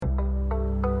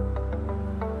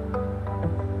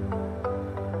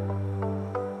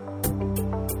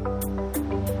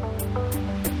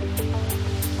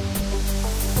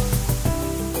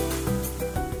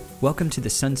Welcome to the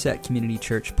Sunset Community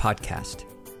Church podcast.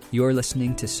 You're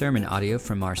listening to sermon audio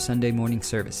from our Sunday morning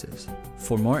services.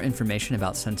 For more information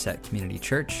about Sunset Community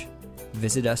Church,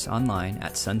 visit us online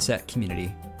at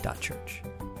sunsetcommunity.church.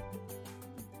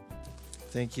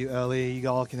 Thank you, Ellie. You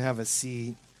all can have a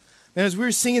seat. And as we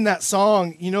were singing that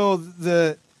song, you know,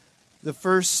 the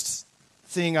first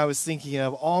thing I was thinking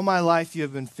of, all my life you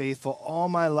have been faithful. All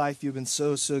my life you've been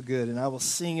so good. And I will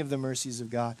sing of the mercies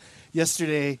of God.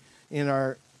 Yesterday in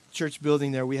our church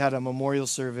building there, we had a memorial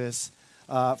service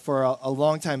for a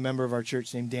longtime member of our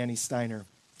church named Danny Steiner.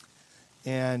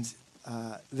 And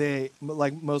they,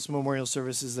 like most memorial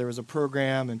services, there was a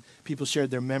program and people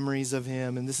shared their memories of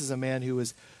him. And this is a man who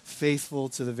was faithful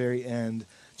to the very end,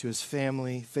 to his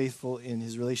family, faithful in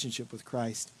his relationship with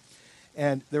Christ.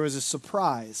 And there was a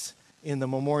surprise in the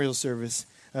memorial service,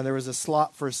 and there was a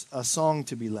slot for a song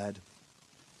to be led.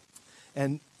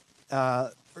 And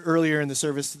earlier in the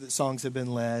service, the songs had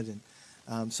been led,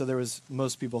 and so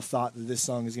most people thought that this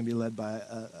song is going to be led by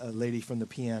a lady from the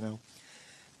piano.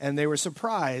 And they were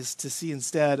surprised to see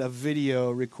instead a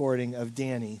video recording of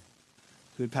Danny,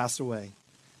 who had passed away,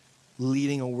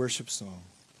 leading a worship song.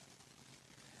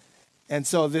 And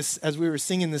so this, as we were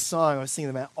singing this song, I was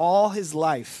singing that all his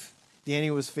life, Danny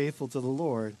was faithful to the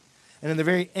Lord. And in the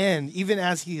very end, even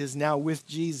as he is now with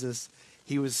Jesus,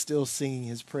 he was still singing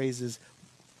his praises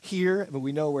here, but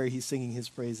we know where he's singing his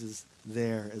praises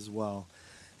there as well.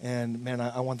 And man,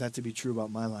 I want that to be true about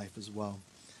my life as well.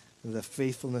 The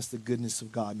faithfulness, the goodness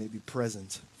of God may be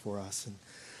present for us. And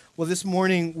well, this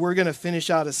morning we're going to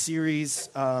finish out a series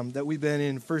that we've been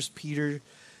in 1 Peter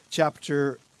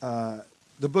chapter, the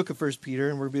book of 1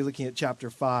 Peter, and we'll be looking at chapter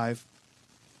 5.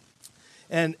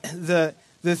 And the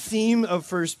theme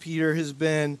of 1 Peter has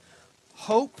been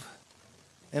hope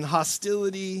and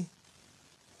hostility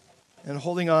and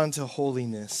holding on to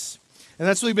holiness. And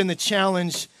that's really been the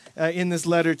challenge in this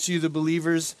letter to the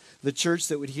believers, the church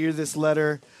that would hear this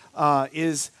letter,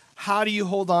 is how do you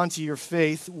hold on to your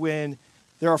faith when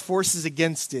there are forces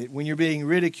against it, when you're being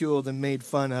ridiculed and made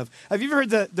fun of? Have you ever heard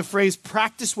the phrase,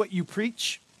 practice what you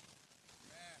preach?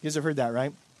 You guys have heard that,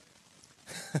 right?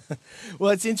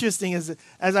 Well, it's interesting as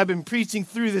I've been preaching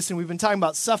through this and we've been talking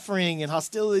about suffering and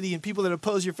hostility and people that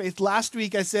oppose your faith. Last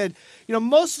week I said, you know,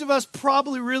 most of us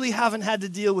probably really haven't had to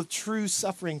deal with true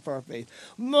suffering for our faith.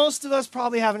 Most of us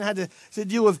probably haven't had to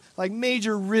deal with like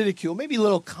major ridicule, maybe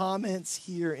little comments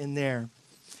here and there.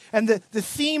 And the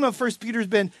theme of 1 Peter has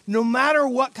been, no matter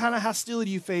what kind of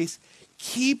hostility you face,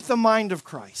 keep the mind of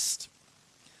Christ.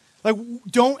 Like,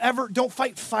 don't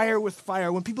fight fire with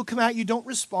fire. When people come at you, don't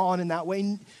respond in that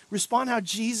way. Respond how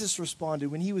Jesus responded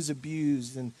when he was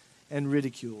abused and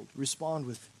ridiculed. Respond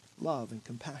with love and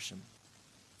compassion.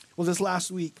 Well, this last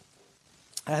week,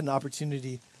 I had an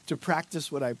opportunity to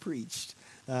practice what I preached.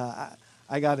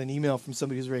 I got an email from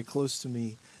somebody who's very close to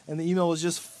me, and the email was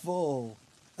just full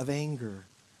of anger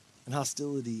and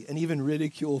hostility and even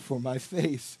ridicule for my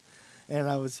faith. And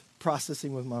I was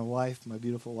processing with my wife, my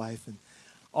beautiful wife, and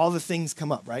all the things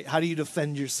come up, right? How do you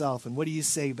defend yourself? And what do you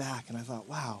say back? And I thought,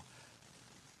 wow,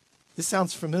 this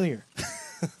sounds familiar.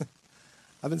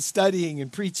 I've been studying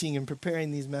and preaching and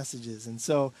preparing these messages. And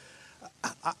so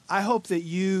I hope that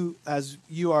you, as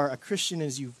you are a Christian,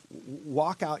 as you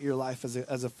walk out your life as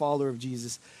a follower of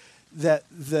Jesus, that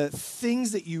the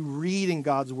things that you read in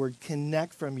God's word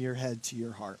connect from your head to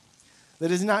your heart.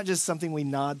 That is not just something we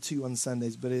nod to on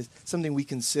Sundays, but it's something we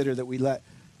consider, that we let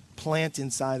plant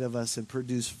inside of us and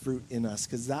produce fruit in us,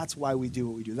 because that's why we do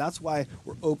what we do. That's why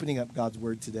we're opening up God's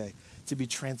word today, to be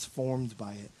transformed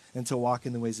by it and to walk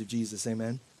in the ways of Jesus.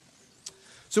 Amen.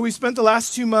 So we spent the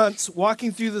last 2 months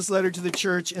walking through this letter to the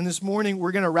church, and this morning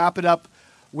we're going to wrap it up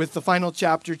with the final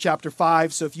chapter, chapter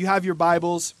 5. So if you have your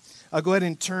Bibles, go ahead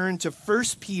and turn to 1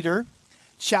 Peter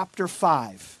chapter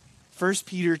 5. 1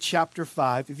 Peter chapter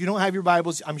 5. If you don't have your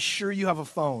Bibles, I'm sure you have a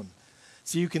phone,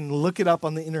 so you can look it up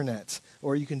on the internet,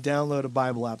 or you can download a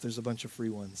Bible app. There's a bunch of free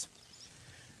ones.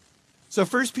 So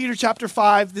 1 Peter chapter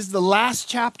 5, this is the last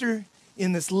chapter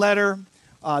in this letter.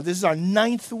 This is our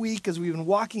 9th week as we've been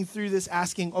walking through this,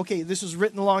 asking, okay, this was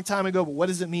written a long time ago, but what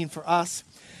does it mean for us?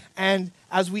 And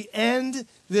as we end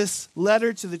this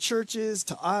letter to the churches,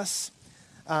 to us,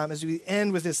 as we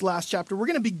end with this last chapter, we're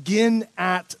going to begin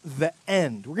at the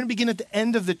end. We're going to begin at the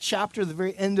end of the chapter, the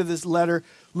very end of this letter,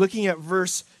 looking at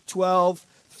verse 12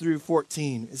 through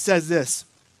 14. It says this: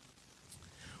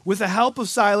 with the help of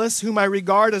Silas, whom I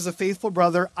regard as a faithful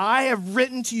brother, I have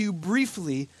written to you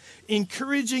briefly,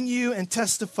 encouraging you and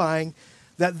testifying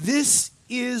that this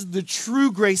is the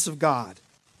true grace of God.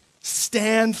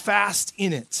 Stand fast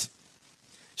in it.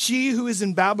 She who is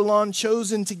in Babylon,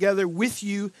 chosen together with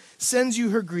you, sends you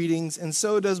her greetings, and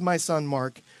so does my son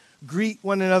Mark. Greet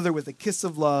one another with a kiss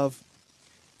of love.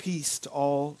 Peace to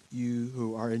all you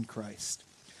who are in Christ.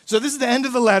 So this is the end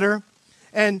of the letter,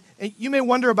 and you may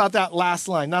wonder about that last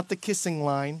line, not the kissing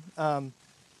line.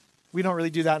 We don't really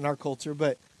do that in our culture,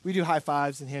 but we do high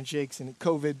fives and handshakes and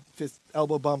COVID fist,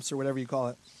 elbow bumps or whatever you call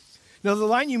it. Now, the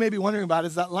line you may be wondering about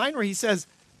is that line where he says,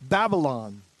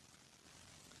 Babylon.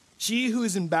 She who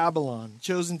is in Babylon,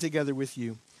 chosen together with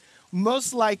you.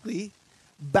 Most likely,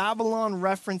 Babylon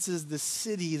references the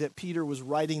city that Peter was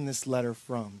writing this letter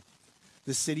from,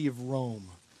 the city of Rome.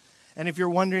 And if you're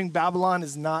wondering, Babylon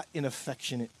is not an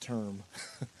affectionate term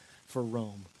for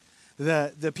Rome.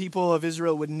 The people of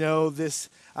Israel would know this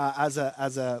as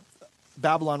a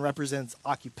Babylon represents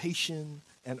occupation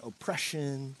and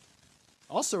oppression,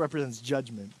 also represents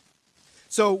judgment.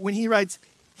 So when he writes,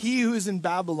 he who is in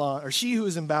Babylon, or she who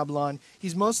is in Babylon,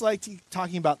 he's most likely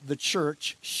talking about the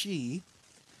church, she,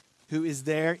 who is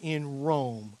there in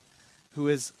Rome, who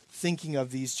is thinking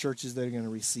of these churches that are going to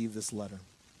receive this letter.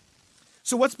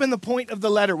 So what's been the point of the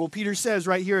letter? Well, Peter says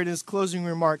right here in his closing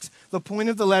remarks, the point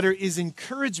of the letter is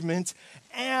encouragement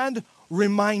and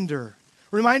reminder.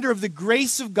 Reminder of the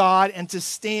grace of God and to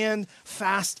stand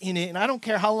fast in it. And I don't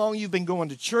care how long you've been going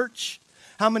to church,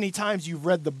 how many times you've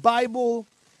read the Bible,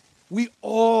 we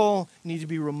all need to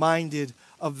be reminded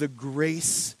of the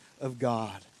grace of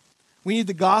God. We need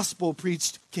the gospel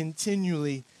preached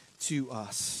continually to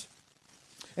us.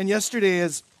 And yesterday,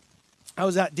 as I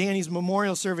was at Danny's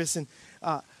memorial service, and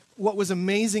what was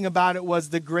amazing about it was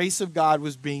the grace of God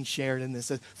was being shared in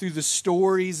this, through the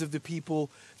stories of the people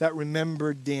that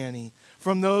remembered Danny,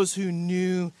 from those who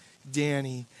knew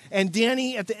Danny. And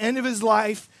Danny, at the end of his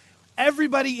life,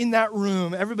 everybody in that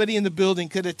room, everybody in the building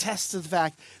could attest to the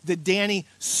fact that Danny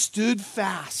stood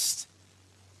fast,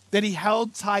 that he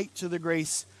held tight to the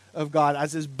grace of God.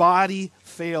 As his body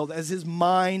failed, as his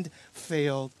mind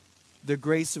failed, the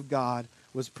grace of God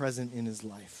was present in his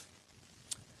life.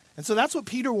 And so that's what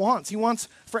Peter wants. He wants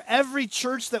for every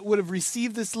church that would have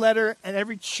received this letter and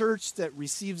every church that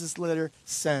receives this letter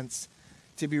sent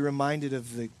to be reminded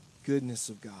of the goodness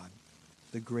of God,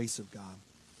 the grace of God.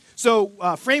 So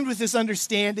framed with this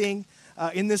understanding,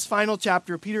 in this final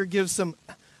chapter, Peter gives some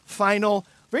final,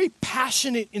 very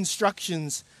passionate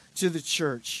instructions to the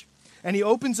church. And he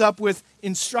opens up with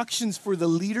instructions for the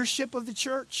leadership of the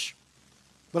church,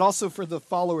 but also for the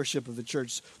followership of the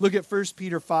church. Look at 1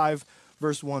 Peter 5,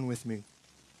 verse 1 with me.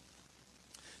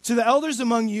 To the elders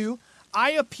among you,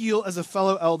 I appeal as a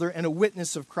fellow elder and a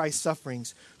witness of Christ's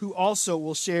sufferings, who also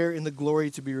will share in the glory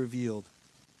to be revealed.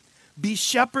 Be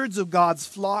shepherds of God's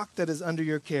flock that is under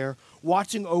your care,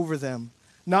 watching over them,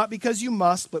 not because you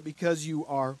must, but because you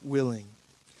are willing,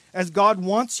 as God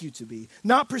wants you to be,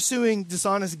 not pursuing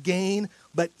dishonest gain,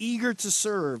 but eager to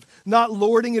serve, not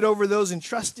lording it over those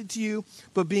entrusted to you,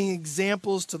 but being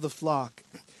examples to the flock.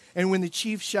 And when the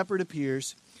chief shepherd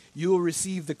appears, you will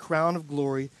receive the crown of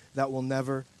glory that will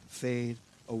never fade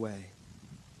away.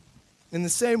 In the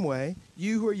same way,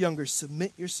 you who are younger,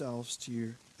 submit yourselves to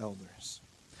your elders.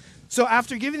 So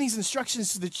after giving these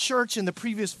instructions to the church in the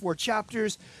previous 4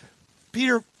 chapters,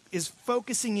 Peter is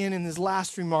focusing in his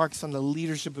last remarks on the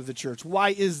leadership of the church. Why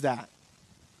is that?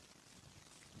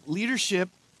 Leadership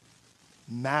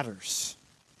matters.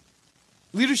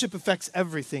 Leadership affects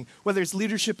everything, whether it's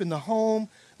leadership in the home,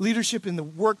 leadership in the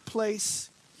workplace.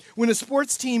 When a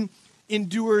sports team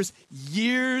endures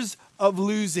years of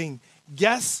losing,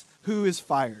 guess who is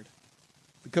fired?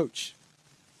 The coach.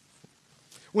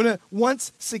 When a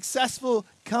once successful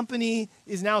company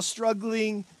is now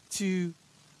struggling to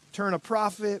turn a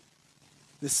profit,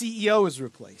 the CEO is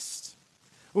replaced.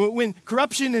 When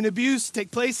corruption and abuse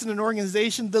take place in an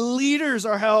organization, the leaders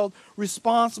are held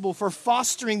responsible for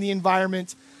fostering the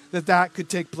environment that could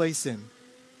take place in.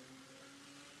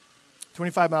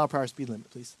 25-mile-per-hour speed limit,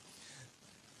 please.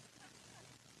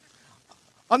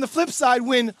 On the flip side,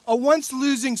 when a once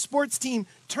losing sports team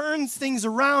turns things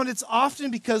around, it's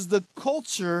often because the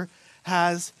culture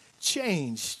has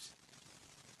changed.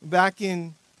 Back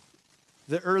in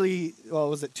the early,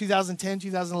 2010,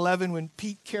 2011, when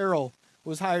Pete Carroll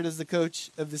was hired as the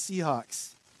coach of the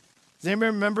Seahawks. Does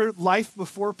anybody remember life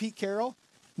before Pete Carroll?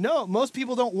 No, most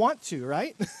people don't want to,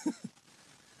 right?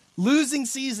 Losing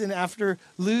season after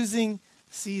losing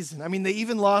season. I mean, they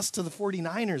even lost to the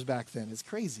 49ers back then. It's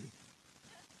crazy.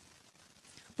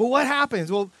 But what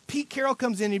happens? Well, Pete Carroll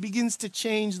comes in and he begins to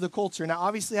change the culture. Now,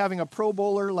 obviously, having a Pro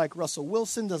Bowler like Russell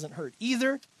Wilson doesn't hurt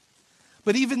either.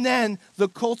 But even then, the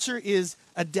culture is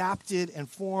adapted and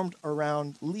formed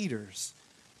around leaders.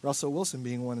 Russell Wilson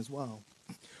being one as well.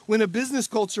 When a business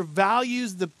culture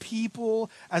values the people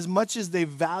as much as they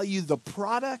value the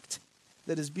product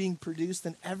that is being produced,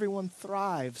 then everyone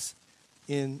thrives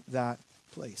in that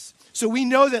place. So we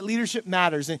know that leadership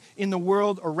matters in the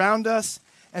world around us,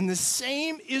 and the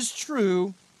same is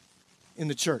true in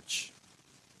the church.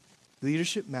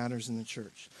 Leadership matters in the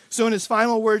church. So in his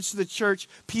final words to the church,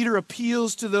 Peter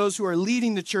appeals to those who are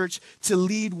leading the church to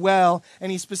lead well,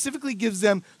 and he specifically gives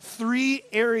them 3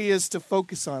 areas to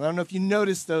focus on. I don't know if you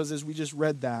noticed those as we just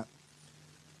read that.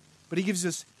 But he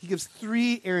gives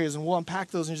 3 areas, and we'll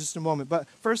unpack those in just a moment. But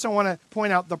first I want to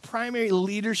point out the primary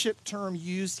leadership term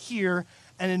used here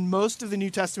and in most of the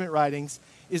New Testament writings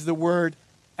is the word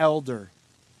elder.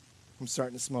 I'm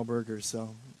starting to smell burgers,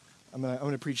 so I'm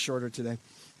going to preach shorter today.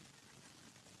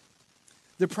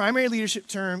 The primary leadership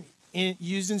term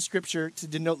used in Scripture to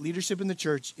denote leadership in the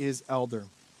church is elder.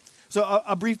 So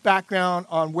a brief background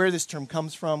on where this term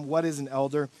comes from. What is an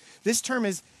elder? This term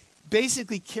is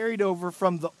basically carried over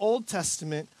from the Old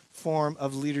Testament form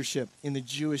of leadership in the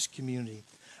Jewish community.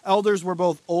 Elders were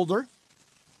both older,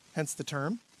 hence the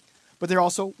term, but they're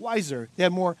also wiser. They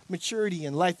had more maturity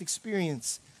and life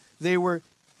experience. They were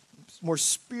more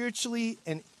spiritually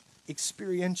and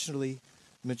experientially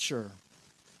mature.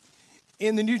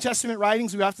 In the New Testament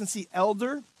writings, we often see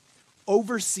elder,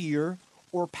 overseer,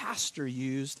 or pastor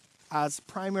used as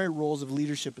primary roles of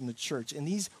leadership in the church. And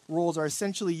these roles are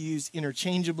essentially used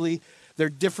interchangeably. They're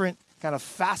different kind of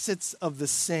facets of the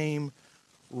same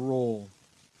role.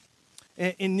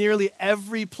 In nearly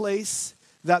every place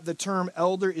that the term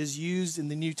elder is used in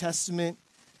the New Testament,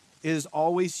 it is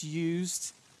always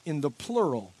used in the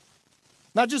plural.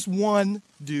 Not just one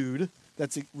dude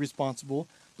that's responsible,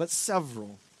 but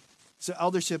several. So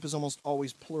eldership is almost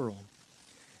always plural.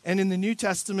 And in the New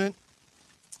Testament,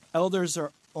 elders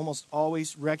are almost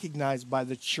always recognized by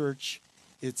the church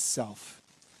itself.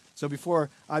 So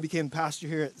before I became pastor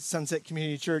here at Sunset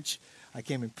Community Church, I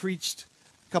came and preached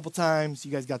a couple times.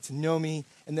 You guys got to know me.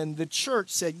 And then the church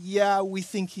said, yeah, we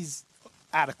think he's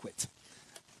adequate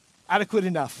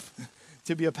enough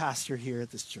to be a pastor here at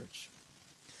this church.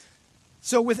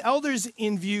 So with elders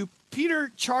in view,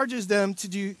 Peter charges them to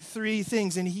do 3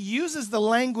 things, and he uses the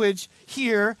language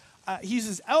here. He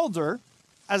uses elder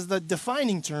as the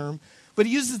defining term, but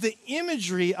he uses the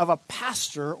imagery of a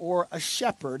pastor or a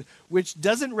shepherd, which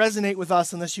doesn't resonate with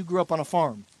us unless you grew up on a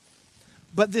farm.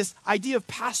 But this idea of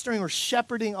pastoring or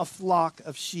shepherding a flock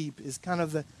of sheep is kind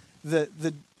of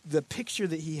the picture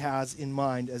that he has in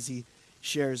mind as he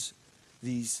shares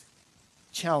these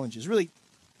challenges, really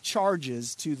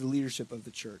charges to the leadership of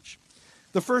the church.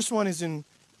 The first one is in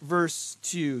verse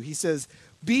 2. He says,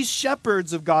 "Be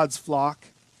shepherds of God's flock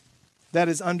that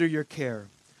is under your care,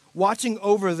 watching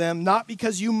over them, not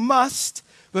because you must,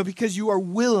 but because you are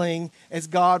willing as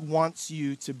God wants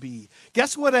you to be."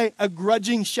 Guess what a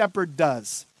grudging shepherd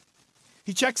does?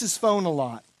 He checks his phone a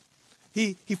lot.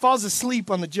 He falls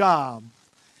asleep on the job.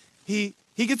 He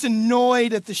gets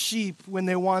annoyed at the sheep when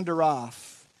they wander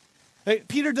off.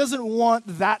 Peter doesn't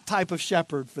want that type of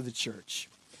shepherd for the church.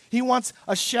 He wants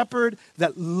a shepherd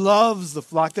that loves the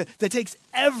flock, that takes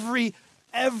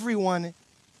everyone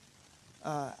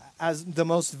as the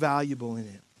most valuable in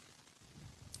it.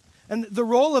 And the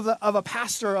role of a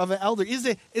pastor, of an elder,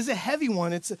 is a heavy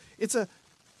one. It's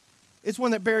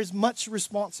one that bears much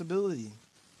responsibility.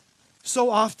 So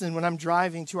often when I'm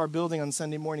driving to our building on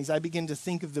Sunday mornings, I begin to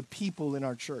think of the people in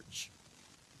our church.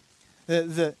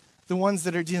 The ones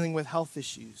that are dealing with health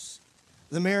issues,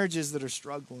 the marriages that are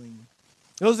struggling,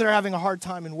 those that are having a hard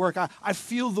time in work. I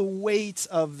feel the weight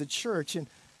of the church, and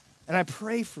I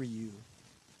pray for you.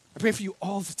 I pray for you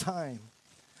all the time.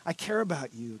 I care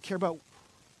about you. I care about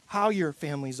how your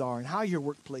families are and how your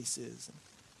workplace is and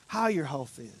how your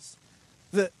health is.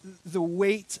 The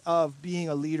weight of being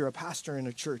a leader, a pastor in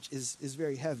a church is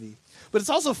very heavy. But it's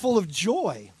also full of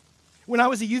joy. When I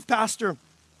was a youth pastor,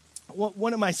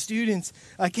 one of my students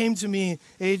came to me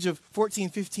age of 14,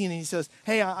 15, and he says,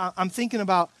 "Hey, I'm thinking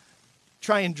about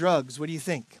trying drugs. What do you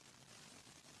think?"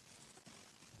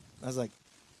 I was like,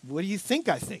 "What do you think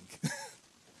I think?"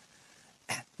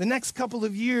 The next couple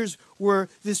of years were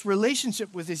this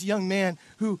relationship with this young man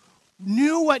who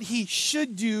knew what he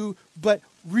should do, but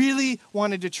really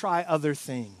wanted to try other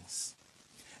things.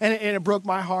 And it broke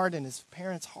my heart and his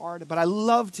parents' heart, but I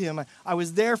loved him. I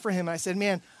was there for him. And I said,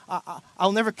 "Man,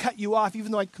 I'll never cut you off,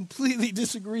 even though I completely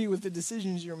disagree with the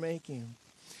decisions you're making."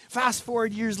 Fast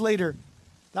forward years later,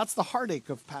 that's the heartache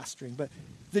of pastoring, but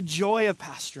the joy of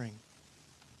pastoring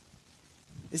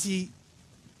is he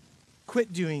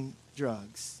quit doing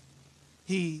drugs.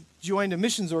 He joined a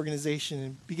missions organization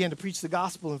and began to preach the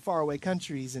gospel in faraway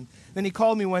countries. And then he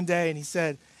called me one day and he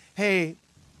said, "Hey,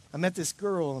 I met this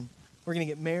girl, and we're going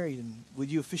to get married, and would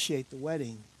you officiate the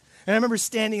wedding? And I remember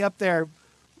standing up there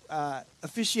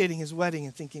officiating his wedding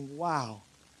and thinking, wow,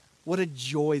 what a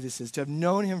joy this is to have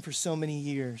known him for so many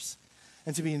years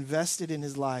and to be invested in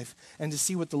his life and to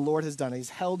see what the Lord has done. He's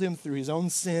held him through his own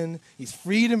sin. He's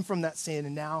freed him from that sin,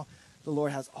 and now the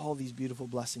Lord has all these beautiful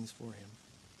blessings for him.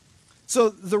 So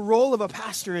the role of a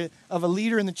pastor, of a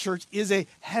leader in the church, is a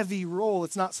heavy role.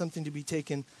 It's not something to be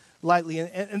taken lightly.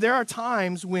 And there are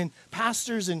times when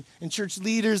pastors and church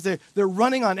leaders, they're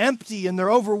running on empty and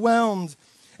they're overwhelmed.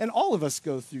 And all of us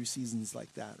go through seasons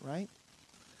like that, right?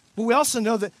 But we also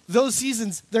know that those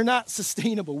seasons, they're not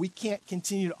sustainable. We can't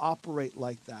continue to operate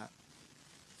like that.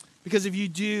 Because if you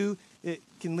do, it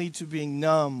can lead to being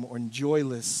numb or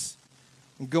joyless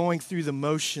and going through the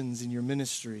motions in your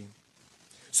ministry.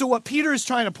 So what Peter is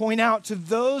trying to point out to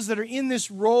those that are in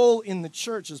this role in the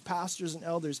church as pastors and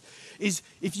elders is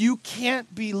if you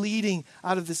can't be leading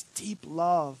out of this deep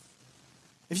love,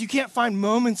 if you can't find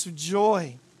moments of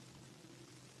joy,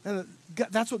 and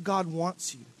that's what God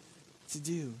wants you to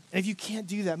do. And if you can't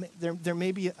do that, there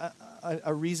may be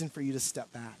a reason for you to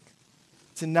step back,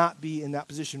 to not be in that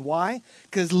position. Why?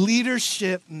 Because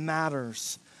leadership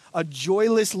matters. A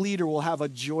joyless leader will have a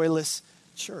joyless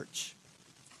church.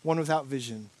 One without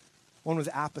vision, one with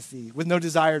apathy, with no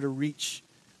desire to reach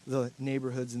the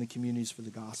neighborhoods and the communities for the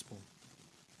gospel.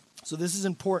 So this is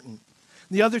important.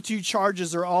 The other two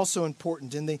charges are also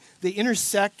important, and they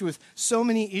intersect with so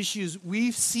many issues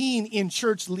we've seen in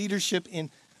church leadership in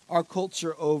our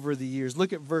culture over the years.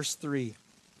 Look at verse 3.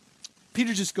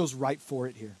 Peter just goes right for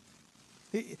it here.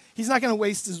 He's not going to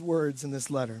waste his words in this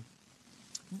letter.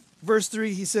 Verse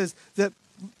 3, he says that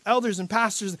elders and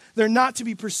pastors, they're not to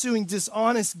be pursuing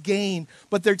dishonest gain,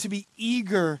 but they're to be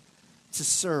eager to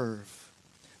serve.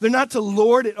 They're not to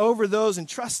lord it over those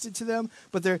entrusted to them,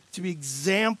 but they're to be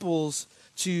examples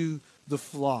to the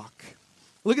flock.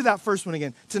 Look at that first one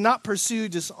again. To not pursue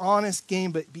dishonest gain,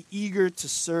 but be eager to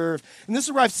serve. And this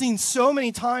is where I've seen so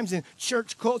many times in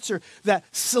church culture that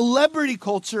celebrity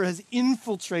culture has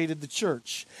infiltrated the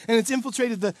church. And it's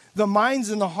infiltrated the minds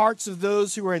and the hearts of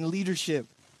those who are in leadership.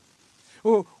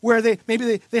 Or where they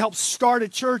helped start a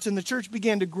church and the church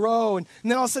began to grow. And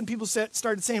then all of a sudden people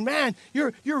started saying, man,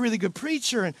 you're a really good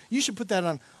preacher and you should put that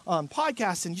on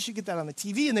podcasts and you should get that on the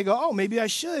TV. And they go, oh, maybe I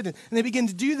should. And they begin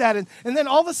to do that. And then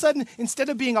all of a sudden, instead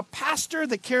of being a pastor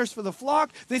that cares for the flock,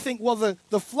 they think, well,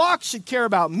 the flock should care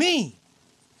about me.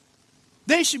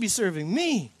 They should be serving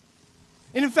me.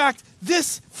 And in fact,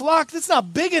 this flock, that's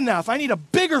not big enough. I need a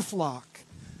bigger flock.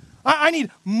 I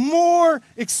need more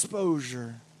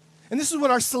exposure. And this is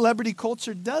what our celebrity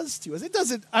culture does to us. It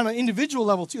does it on an individual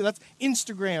level too. That's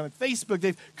Instagram and Facebook.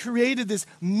 They've created this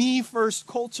me-first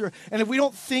culture. And if we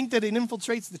don't think that it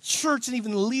infiltrates the church and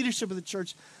even the leadership of the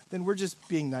church, then we're just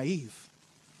being naive.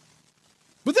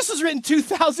 But this was written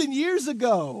 2,000 years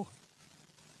ago.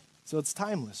 So it's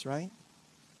timeless, right?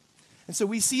 And so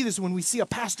we see this when we see a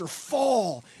pastor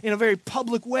fall in a very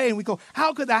public way. And we go,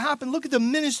 how could that happen? Look at the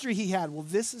ministry he had. Well,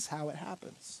 this is how it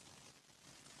happens.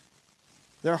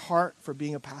 Their heart for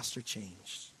being a pastor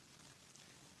changed.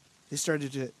 They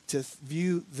started to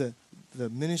view the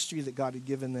ministry that God had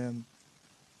given them,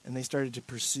 and they started to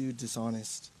pursue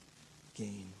dishonest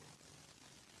gain.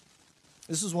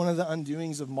 This was one of the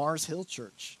undoings of Mars Hill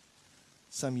Church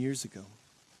some years ago.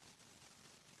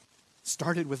 It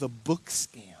started with a book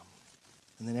scam,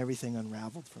 and then everything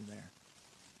unraveled from there.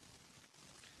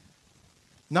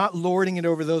 Not lording it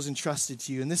over those entrusted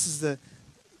to you. And this is the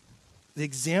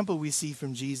example we see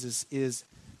from Jesus is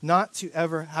not to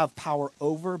ever have power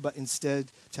over, but instead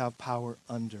to have power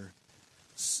under.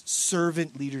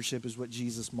 Servant leadership is what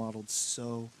Jesus modeled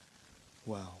so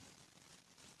well.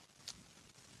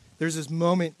 There's this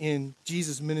moment in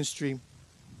Jesus' ministry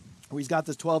where he's got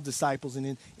the 12 disciples,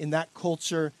 and in that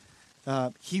culture,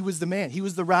 he was the man. He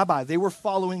was the rabbi. They were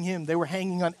following him. They were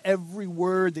hanging on every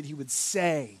word that he would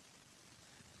say.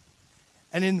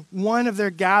 And in one of their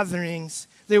gatherings,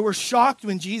 they were shocked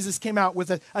when Jesus came out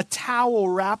with a towel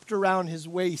wrapped around his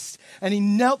waist. And he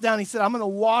knelt down and he said, I'm going to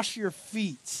wash your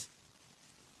feet.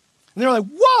 And they were like,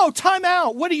 whoa, time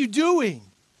out. What are you doing?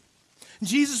 And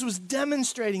Jesus was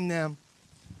demonstrating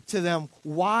to them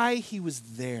why he was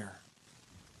there.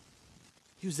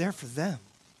 He was there for them,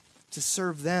 to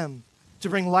serve them, to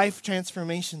bring life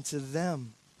transformation to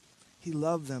them. He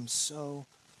loved them so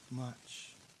much.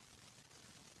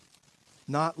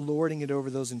 Not lording it over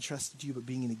those entrusted to you, but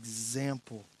being an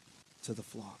example to the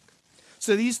flock.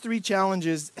 So these three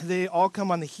challenges, they all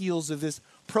come on the heels of this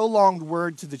prolonged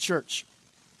word to the church.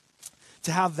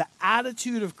 To have the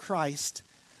attitude of Christ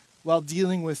while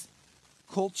dealing with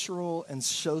cultural and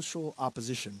social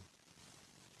opposition.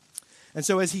 And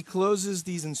so as he closes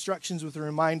these instructions with a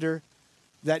reminder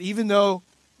that even though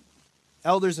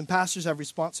elders and pastors have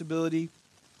responsibility,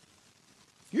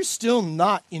 you're still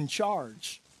not in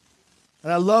charge.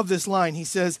 And I love this line. He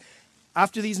says,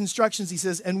 after these instructions, he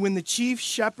says, and when the chief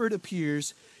shepherd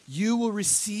appears, you will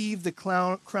receive the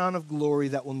crown of glory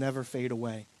that will never fade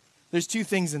away. There's two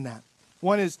things in that.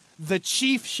 One is the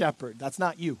chief shepherd. That's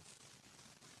not you.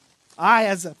 I,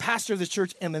 as a pastor of the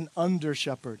church, am an under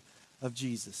shepherd of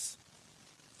Jesus.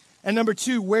 And number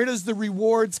two, where does the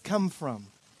rewards come from?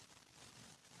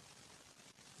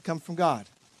 They come from God.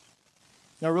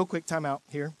 Now, real quick, time out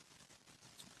here.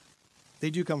 They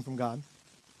do come from God.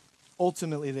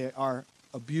 Ultimately, they are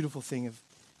a beautiful thing of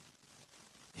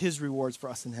his rewards for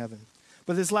us in heaven.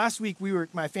 But this last week,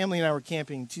 my family and I were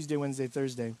camping Tuesday, Wednesday,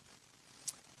 Thursday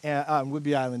on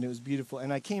Whidbey Island. It was beautiful.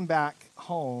 And I came back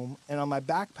home, and on my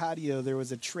back patio, there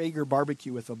was a Traeger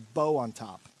barbecue with a bow on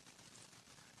top.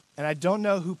 And I don't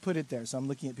know who put it there, so I'm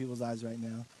looking at people's eyes right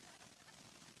now.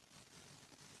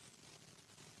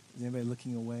 Is anybody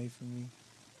looking away from me?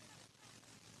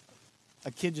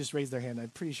 A kid just raised their hand. I'm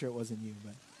pretty sure it wasn't you.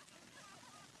 But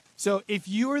so if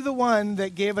you were the one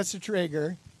that gave us a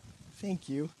Traeger, thank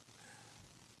you.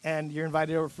 And you're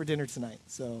invited over for dinner tonight.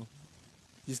 So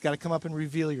you just got to come up and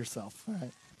reveal yourself. All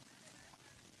right.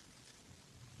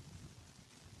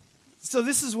 So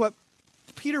this is what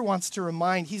Peter wants to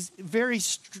remind. He's very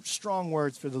strong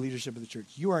words for the leadership of the church.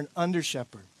 You are an under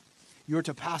shepherd. You are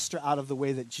to pastor out of the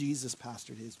way that Jesus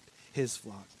pastored his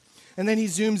flock. And then he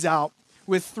zooms out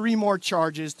with three more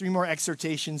charges, three more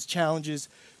exhortations, challenges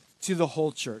to the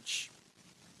whole church.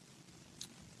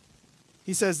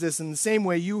 He says this, in the same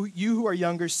way, you who are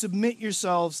younger, submit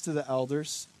yourselves to the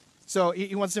elders. So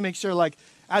he wants to make sure, like,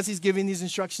 as he's giving these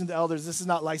instructions to the elders, this is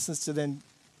not licensed to then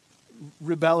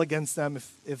rebel against them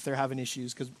if they're having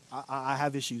issues, because I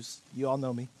have issues. You all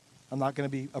know me. I'm not going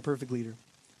to be a perfect leader.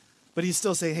 But he's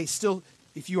still saying, hey, still,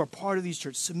 if you are part of these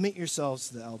churches, submit yourselves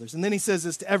to the elders. And then he says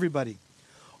this to everybody.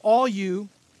 All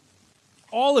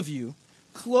of you,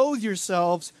 clothe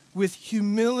yourselves with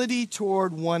humility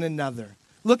toward one another.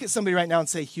 Look at somebody right now and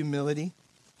say humility.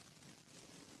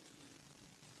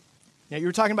 Now,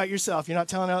 you're talking about yourself. You're not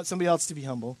telling somebody else to be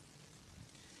humble.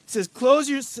 He says, clothe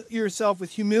yourself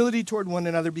with humility toward one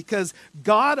another because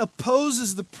God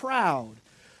opposes the proud,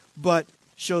 but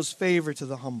shows favor to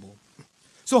the humble.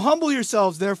 So humble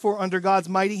yourselves, therefore, under God's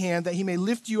mighty hand, that he may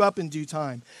lift you up in due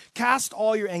time. Cast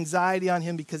all your anxiety on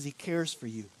him because he cares for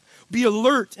you. Be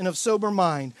alert and of sober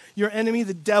mind. Your enemy,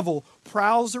 the devil,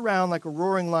 prowls around like a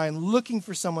roaring lion looking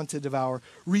for someone to devour.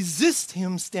 Resist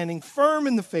him, standing firm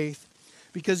in the faith,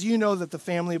 because you know that the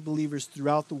family of believers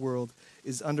throughout the world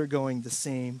is undergoing the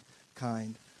same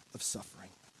kind of suffering.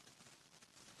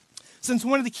 Since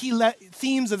one of the key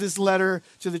themes of this letter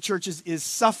to the churches is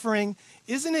suffering,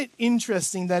 isn't it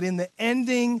interesting that in the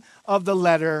ending of the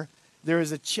letter, there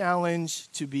is a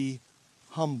challenge to be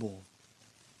humble?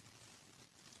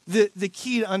 The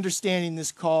key to understanding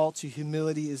this call to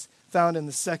humility is found in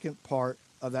the second part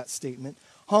of that statement.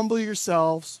 Humble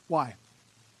yourselves. Why?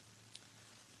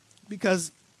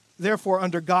 Because, therefore,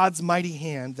 under God's mighty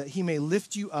hand, that he may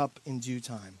lift you up in due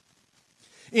time.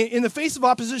 In the face of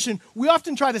opposition, we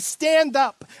often try to stand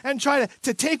up and try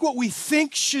to take what we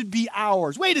think should be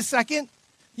ours. Wait a second.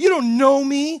 You don't know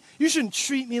me. You shouldn't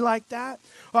treat me like that.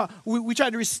 We try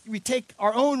to retake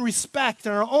our own respect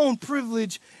and our own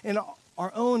privilege and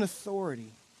our own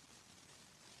authority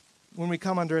when we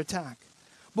come under attack.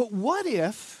 But what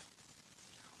if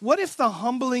the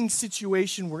humbling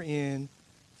situation we're in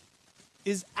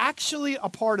is actually a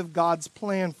part of God's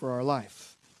plan for our life?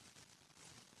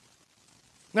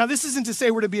 Now, this isn't to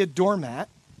say we're to be a doormat,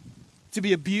 to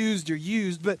be abused or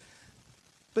used, but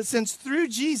since through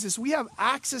Jesus we have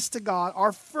access to God,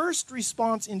 our first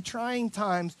response in trying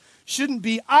times shouldn't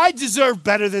be, I deserve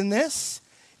better than this.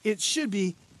 It should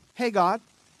be, hey, God,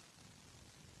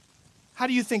 how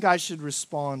do you think I should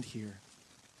respond here?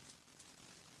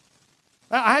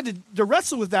 I had to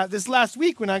wrestle with that this last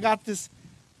week when I got this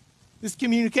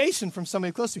communication from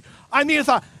somebody close to me. I mean, I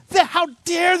thought, how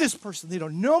dare this person? They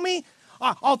don't know me.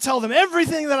 I'll tell them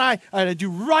everything that I do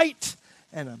right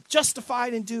and I'm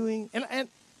justified in doing.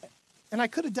 And I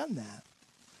could have done that.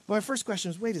 But my first question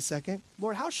is, wait a second.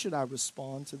 Lord, how should I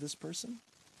respond to this person?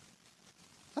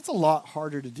 That's a lot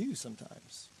harder to do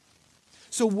sometimes.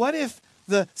 So what if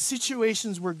the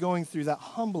situations we're going through that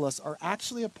humble us are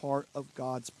actually a part of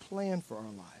God's plan for our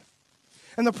life?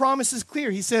 And the promise is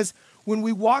clear. He says, when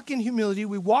we walk in humility,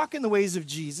 we walk in the ways of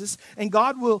Jesus, and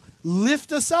God will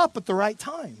lift us up at the right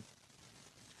time.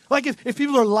 Like if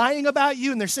people are lying about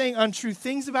you and they're saying untrue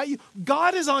things about you,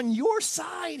 God is on your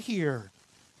side here.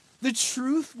 The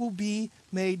truth will be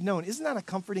made known. Isn't that a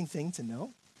comforting thing to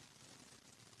know?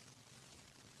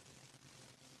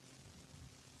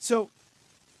 So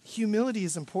humility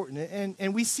is important.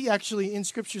 And we see actually in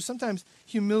Scripture, sometimes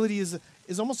humility is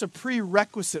almost a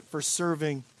prerequisite for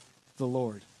serving the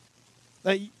Lord.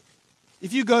 Like,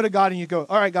 if you go to God and you go,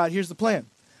 all right, God, here's the plan.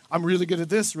 I'm really good at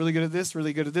this, really good at this,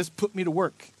 really good at this. Put me to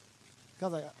work.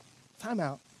 God's like, time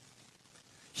out.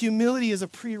 Humility is a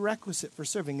prerequisite for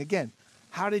serving. Again,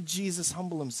 how did Jesus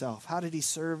humble himself? How did he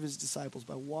serve his disciples?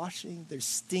 By washing their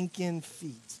stinking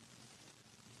feet.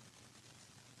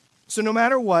 So no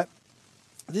matter what,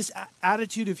 this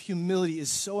attitude of humility is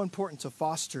so important to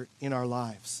foster in our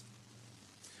lives.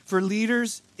 For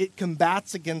leaders, it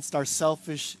combats against our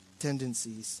selfish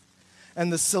tendencies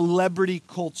and the celebrity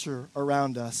culture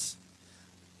around us.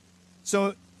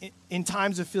 So in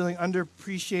times of feeling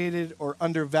underappreciated or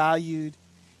undervalued,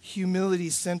 humility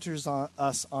centers on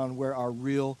us on where our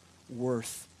real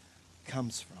worth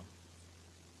comes from.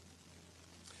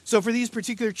 So for these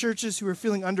particular churches who are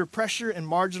feeling under pressure and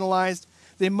marginalized,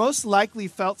 they most likely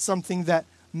felt something that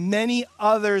many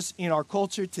others in our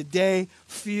culture today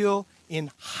feel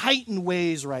in heightened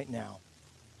ways right now.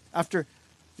 After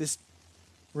this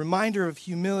reminder of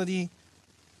humility,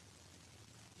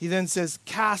 he then says,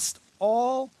 cast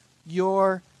all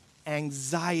your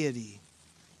anxiety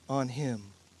on him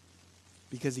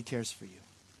because he cares for you.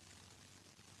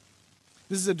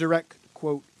 This is a direct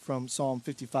quote from Psalm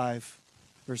 55,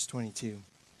 verse 22.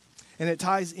 And it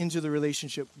ties into the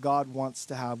relationship God wants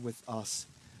to have with us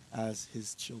as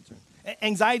his children.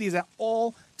 Anxiety is at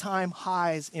all-time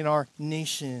highs in our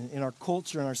nation, in our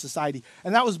culture, in our society.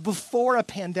 And that was before a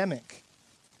pandemic.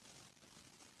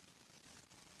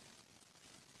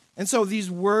 And so these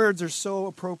words are so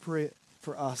appropriate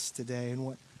for us today.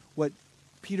 And what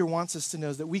Peter wants us to know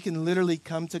is that we can literally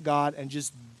come to God and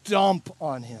just dump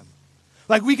on him.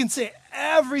 Like we can say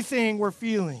everything we're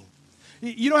feeling.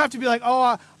 You don't have to be like,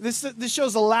 oh, this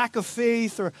shows a lack of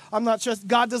faith, or I'm not sure.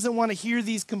 God doesn't want to hear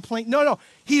these complaints. No.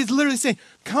 He is literally saying,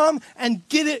 come and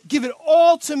get it, give it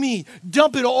all to me.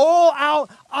 Dump it all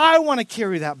out. I want to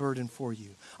carry that burden for you.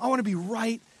 I want to be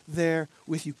right there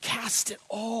with you. Cast it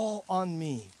all on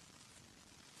me.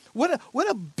 What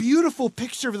a beautiful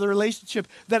picture of the relationship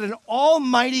that an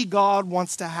almighty God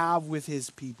wants to have with his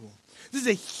people. This is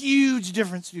a huge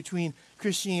difference between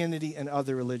Christianity and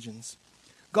other religions.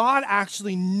 God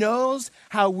actually knows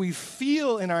how we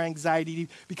feel in our anxiety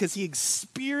because he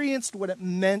experienced what it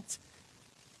meant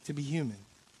to be human.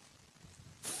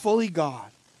 Fully God,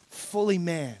 fully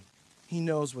man. He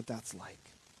knows what that's like.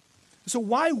 So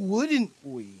why wouldn't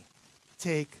we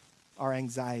take our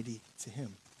anxiety to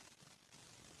him?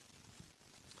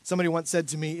 Somebody once said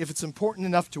to me, if it's important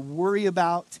enough to worry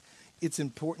about, it's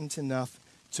important enough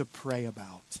to pray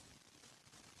about.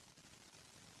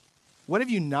 What have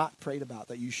you not prayed about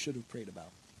that you should have prayed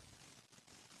about?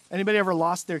 Anybody ever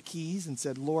lost their keys and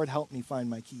said, Lord, help me find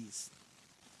my keys?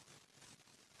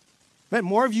 Man,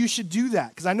 more of you should do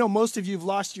that, because I know most of you have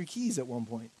lost your keys at one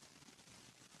point.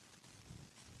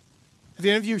 Have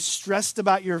any of you stressed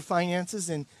about your finances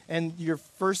and your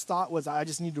first thought was, I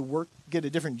just need to work, get a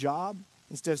different job,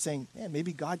 instead of saying, man,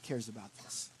 maybe God cares about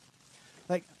this?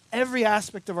 Like every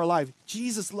aspect of our life,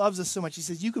 Jesus loves us so much. He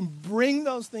says, you can bring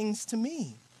those things to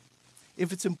me.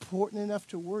 If it's important enough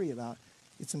to worry about,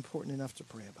 it's important enough to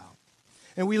pray about.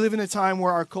 And we live in a time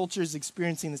where our culture is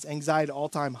experiencing this anxiety at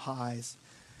all-time highs.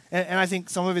 And I think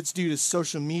some of it's due to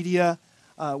social media,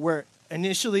 where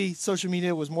initially social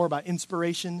media was more about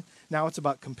inspiration. Now it's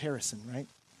about comparison, right?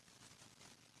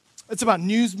 It's about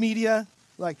news media.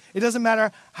 Like, it doesn't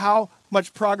matter how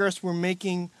much progress we're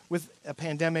making with a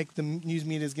pandemic, the news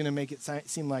media is going to make it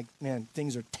seem like, man,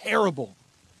 things are terrible.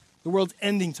 The world's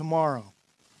ending tomorrow.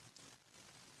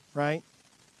 Right?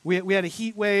 We had a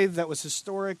heat wave that was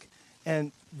historic,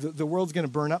 and the world's going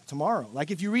to burn up tomorrow.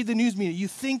 Like if you read the news media, you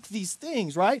think these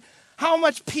things, right? How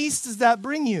much peace does that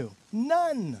bring you?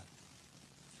 None.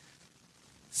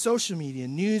 Social media,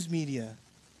 news media,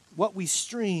 what we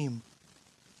stream,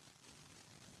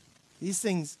 these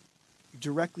things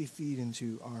directly feed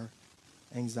into our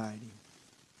anxiety.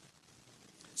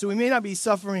 So we may not be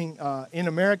suffering in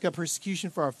America persecution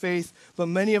for our faith, but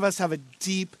many of us have a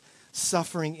deep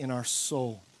suffering in our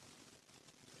soul.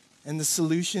 And the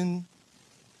solution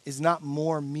is not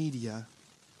more media,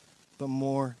 but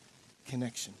more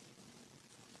connection.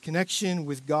 Connection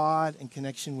with God and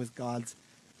connection with God's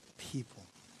people.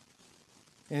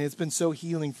 And it's been so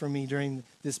healing for me during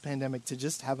this pandemic to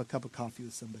just have a cup of coffee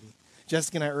with somebody.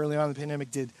 Jessica and I early on in the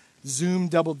pandemic did Zoom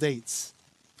double dates.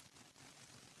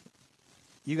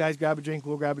 You guys grab a drink,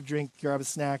 we'll grab a drink, grab a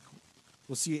snack.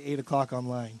 We'll see you at 8 o'clock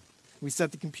online. We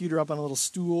set the computer up on a little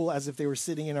stool as if they were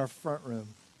sitting in our front room.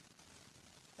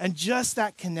 And just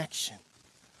that connection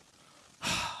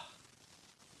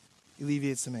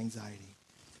alleviates some anxiety.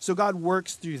 So God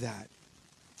works through that.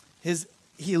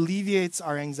 He alleviates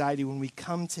our anxiety when we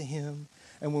come to him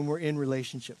and when we're in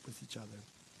relationship with each other.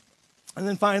 And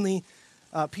then finally,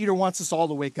 Peter wants us all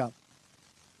to wake up.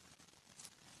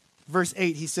 Verse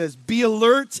 8, he says, "Be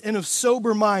alert and of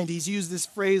sober mind." He's used this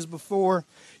phrase before.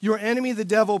 "Your enemy, the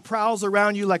devil, prowls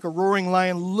around you like a roaring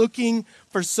lion, looking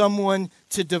for someone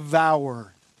to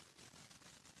devour.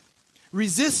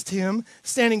 Resist him,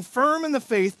 standing firm in the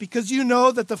faith, because you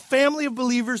know that the family of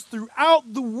believers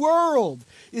throughout the world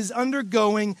is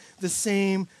undergoing the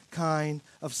same kind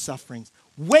of sufferings."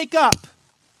 Wake up.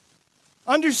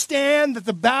 Understand that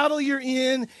the battle you're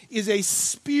in is a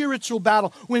spiritual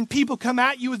battle. When people come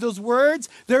at you with those words,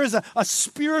 there is a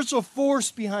spiritual force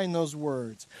behind those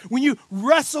words. When you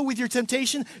wrestle with your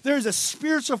temptation, there is a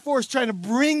spiritual force trying to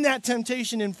bring that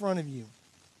temptation in front of you.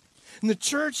 And the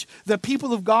church, the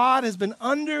people of God, has been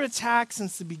under attack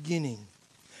since the beginning.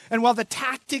 And while the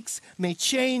tactics may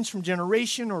change from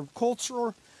generation or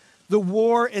culture, the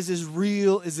war is as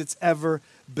real as it's ever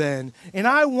been. And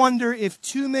I wonder if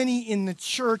too many in the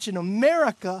church in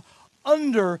America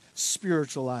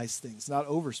under-spiritualize things, not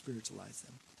over-spiritualize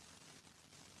them.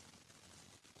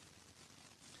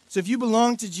 So if you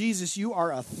belong to Jesus, you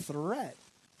are a threat.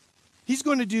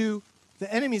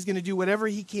 The enemy is going to do whatever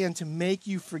he can to make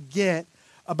you forget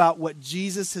about what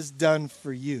Jesus has done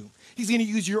for you. He's going to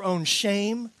use your own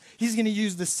shame. He's going to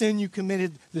use the sin you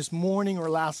committed this morning or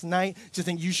last night to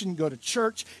think you shouldn't go to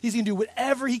church. He's going to do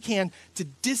whatever he can to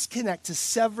disconnect, to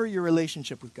sever your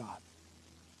relationship with God.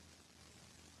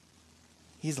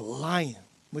 He's a lion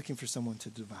looking for someone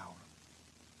to devour.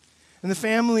 And the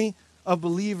family of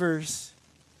believers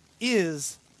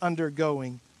is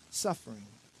undergoing suffering.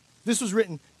 This was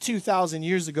written 2,000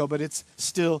 years ago, but it's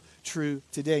still true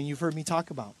today. And you've heard me talk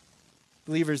about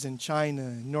believers in China,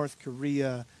 in North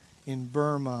Korea, in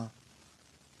Burma,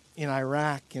 in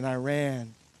Iraq, in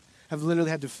Iran, have literally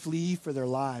had to flee for their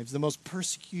lives. The most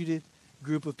persecuted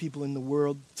group of people in the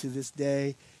world to this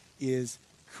day is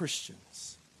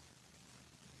Christians.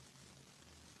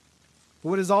 But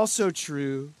what is also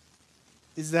true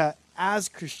is that as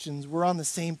Christians, we're on the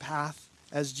same path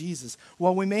as Jesus.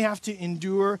 While we may have to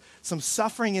endure some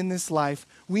suffering in this life,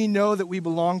 we know that we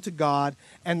belong to God,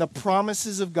 and the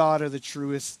promises of God are the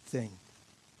truest thing.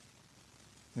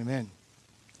 Amen.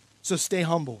 So stay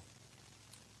humble.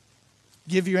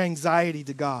 Give your anxiety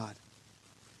to God.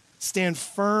 Stand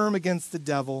firm against the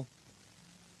devil.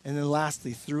 And then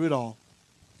lastly, through it all,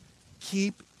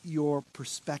 keep your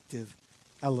perspective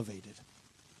elevated.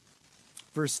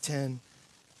 Verse 10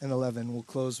 and 11, we'll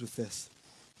close with this.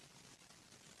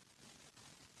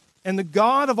 "And the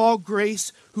God of all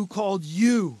grace, who called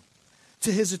you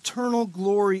to his eternal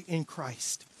glory in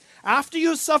Christ, after you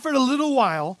have suffered a little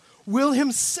while, will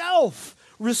himself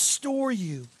restore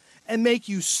you and make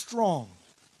you strong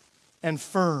and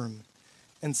firm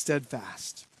and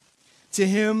steadfast. To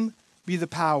him be the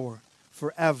power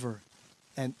forever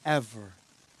and ever."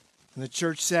 And the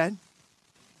church said,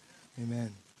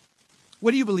 amen. What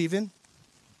do you believe in?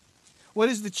 What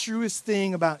is the truest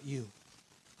thing about you?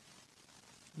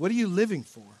 What are you living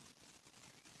for?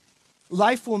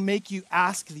 Life will make you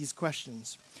ask these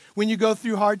questions. When you go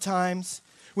through hard times,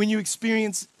 when you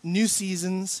experience new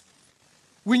seasons,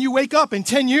 when you wake up and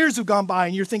 10 years have gone by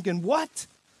and you're thinking, what?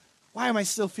 Why am I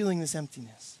still feeling this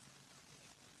emptiness?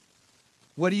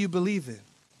 What do you believe in?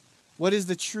 What is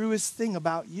the truest thing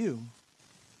about you?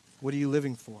 What are you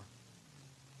living for?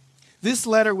 This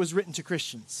letter was written to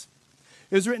Christians.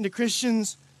 It was written to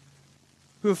Christians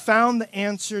who have found the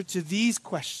answer to these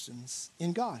questions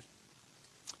in God,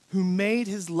 who made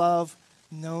his love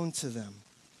known to them.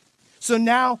 So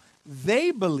now they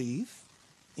believe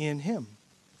in him.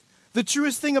 The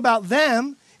truest thing about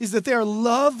them is that they are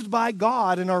loved by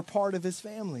God and are part of his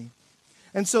family.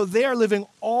 And so they are living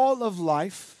all of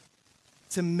life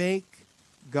to make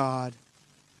God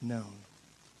known.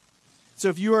 So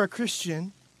if you are a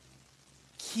Christian,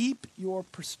 keep your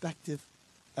perspective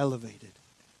elevated.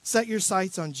 Set your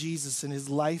sights on Jesus and his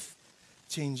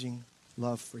life-changing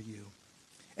love for you.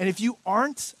 And if you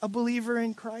aren't a believer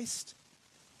in Christ,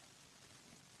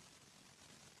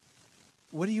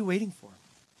 what are you waiting for?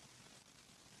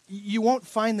 You won't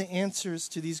find the answers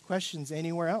to these questions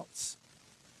anywhere else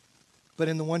but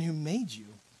in the one who made you.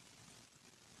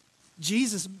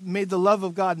 Jesus made the love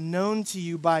of God known to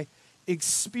you by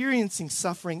experiencing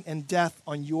suffering and death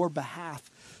on your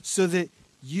behalf so that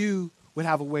you would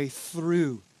have a way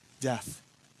through death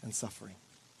and suffering,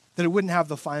 that it wouldn't have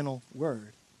the final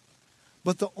word.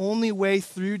 But the only way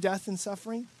through death and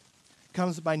suffering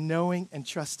comes by knowing and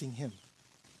trusting him.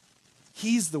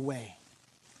 He's the way.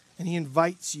 And he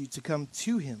invites you to come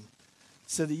to him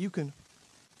so that you can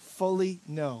fully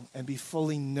know and be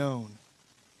fully known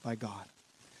by God.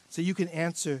 So you can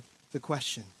answer the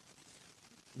question,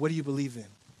 what do you believe in?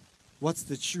 What's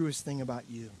the truest thing about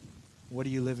you? What are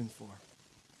you living for?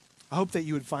 I hope that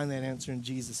you would find that answer in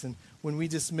Jesus. And when we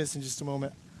dismiss in just a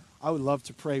moment, I would love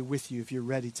to pray with you if you're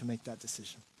ready to make that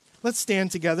decision. Let's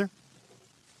stand together.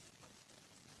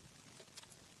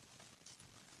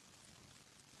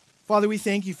 Father, we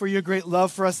thank you for your great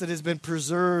love for us that has been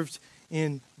preserved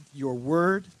in your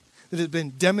word, that has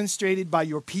been demonstrated by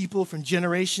your people from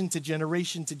generation to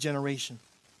generation to generation.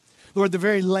 Lord, the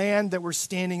very land that we're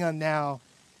standing on now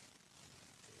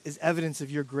is evidence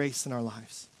of your grace in our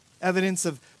lives, evidence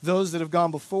of those that have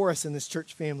gone before us in this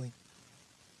church family.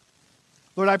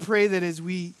 Lord, I pray that as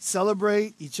we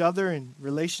celebrate each other in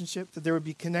relationship, that there would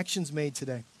be connections made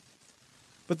today.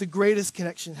 But the greatest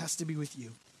connection has to be with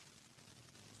you.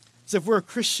 So if we're a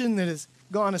Christian that has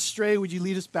gone astray, would you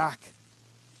lead us back?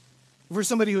 If we're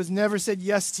somebody who has never said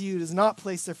yes to you, does not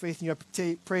place their faith in you,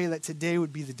 I pray that today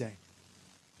would be the day.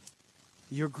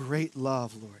 Your great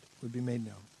love, Lord, would be made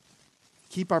known.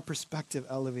 Keep our perspective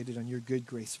elevated on your good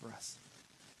grace for us.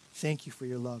 Thank you for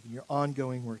your love and your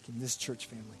ongoing work in this church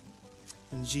family.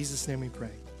 In Jesus' name we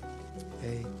pray.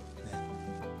 Amen.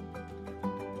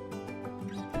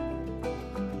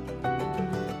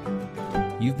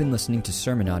 You've been listening to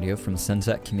sermon audio from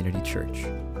Sunset Community Church.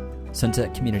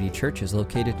 Sunset Community Church is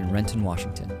located in Renton,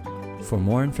 Washington. For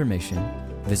more information,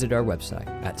 visit our website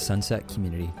at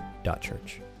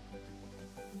sunsetcommunity.church.